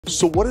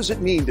So what does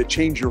it mean to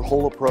change your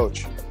whole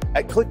approach?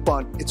 At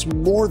ClickBond, it's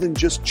more than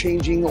just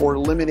changing or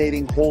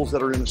eliminating holes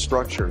that are in the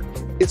structure.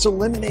 It's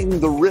eliminating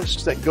the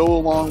risks that go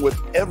along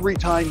with every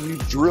time you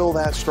drill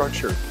that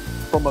structure,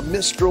 from a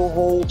missed-drill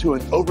hole to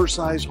an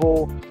oversized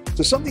hole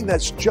to something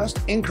that's just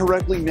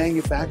incorrectly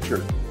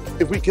manufactured.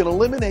 If we can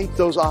eliminate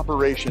those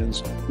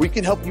operations, we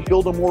can help you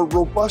build a more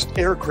robust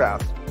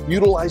aircraft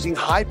utilizing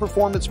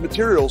high-performance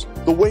materials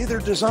the way they're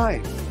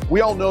designed. We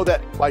all know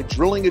that by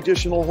drilling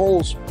additional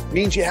holes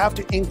means you have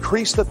to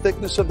increase the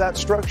thickness of that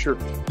structure,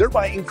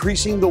 thereby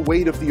increasing the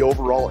weight of the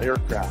overall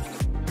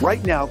aircraft.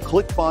 Right now,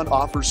 ClickBond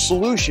offers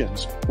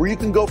solutions where you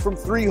can go from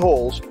 3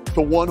 holes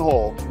to 1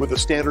 hole with a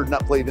standard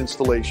nut plate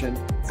installation,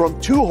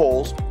 from 2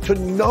 holes to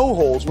no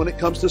holes when it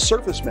comes to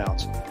surface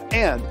mounts.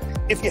 And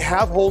if you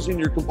have holes in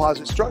your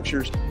composite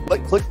structures,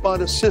 let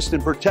ClickBond assist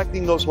in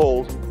protecting those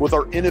holes with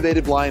our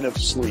innovative line of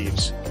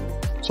sleeves.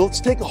 So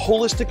let's take a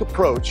holistic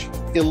approach,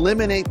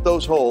 eliminate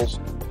those holes,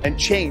 and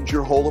change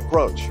your whole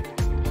approach.